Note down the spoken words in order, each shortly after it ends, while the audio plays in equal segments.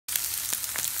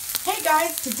Hey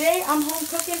guys, today I'm home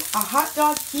cooking a hot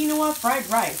dog quinoa fried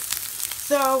rice.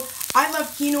 So I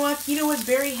love quinoa. Quinoa is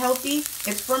very healthy.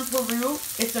 It's from Peru.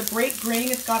 It's a great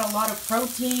grain. It's got a lot of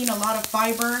protein, a lot of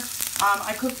fiber.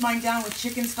 I cooked mine down with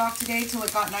chicken stock today till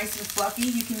it got nice and fluffy.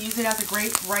 You can use it as a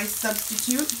great rice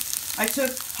substitute. I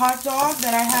took hot dog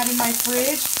that I had in my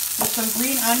fridge with some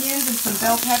green onions and some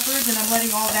bell peppers, and I'm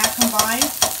letting all that combine.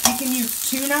 You can use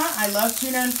tuna. I love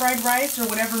tuna and fried rice, or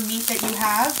whatever meat that you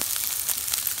have.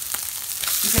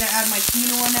 I'm going to add my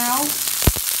quinoa now.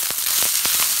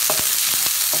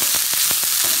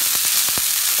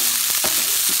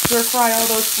 Stir fry all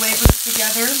those flavors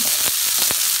together.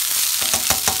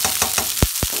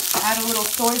 Add a little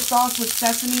soy sauce with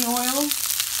sesame oil.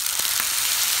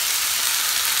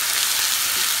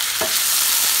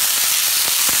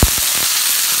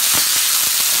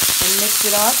 And mix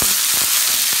it up.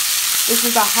 This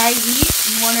is a high heat.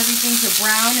 You want everything to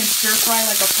brown and stir fry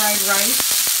like a fried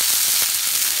rice.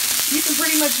 You can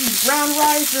pretty much use brown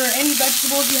rice or any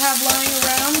vegetables you have lying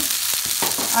around.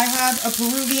 I have a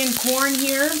Peruvian corn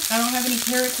here. I don't have any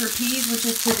carrots or peas, which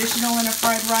is traditional in a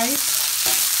fried rice.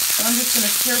 So I'm just going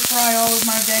to stir fry all of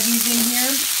my veggies in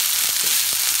here.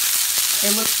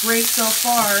 It looks great so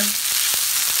far.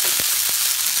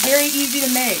 Very easy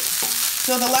to make.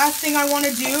 So the last thing I want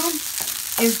to do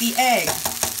is the egg.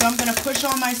 So I'm going to push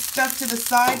all my stuff to the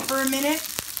side for a minute.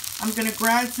 I'm going to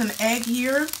grab some egg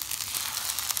here.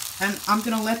 And I'm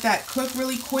going to let that cook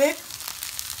really quick.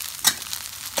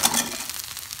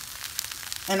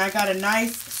 And I got a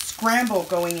nice scramble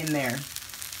going in there.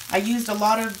 I used a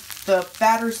lot of the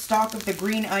fatter stalk of the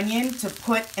green onion to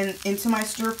put into my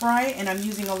stir fry. And I'm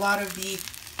using a lot of the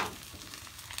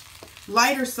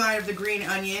lighter side of the green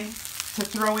onion to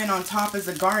throw in on top as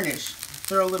a garnish.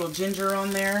 Throw a little ginger on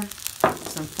there,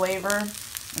 some flavor,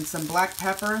 and some black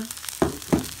pepper.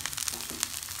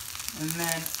 And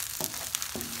then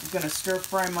I'm going to stir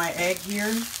fry my egg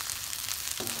here.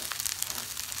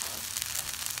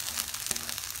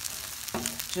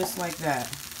 Just like that.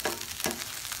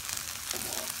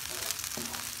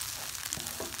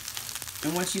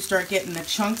 And once you start getting the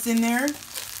chunks in there,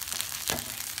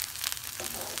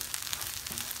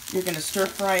 you're going to stir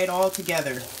fry it all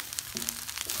together.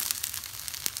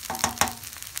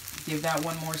 Give that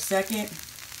one more second.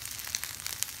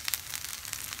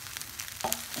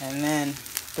 And then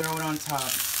throw it on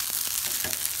top.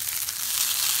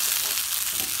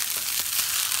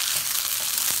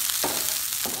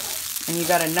 And you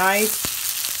got a nice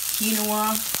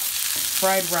quinoa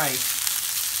fried rice.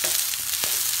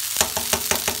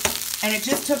 And it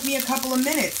just took me a couple of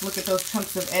minutes. Look at those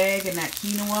chunks of egg and that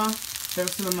quinoa. Throw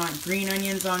some of my green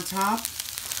onions on top.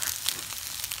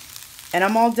 And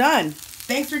I'm all done.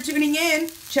 Thanks for tuning in.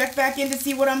 Check back in to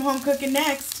see what I'm home cooking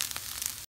next.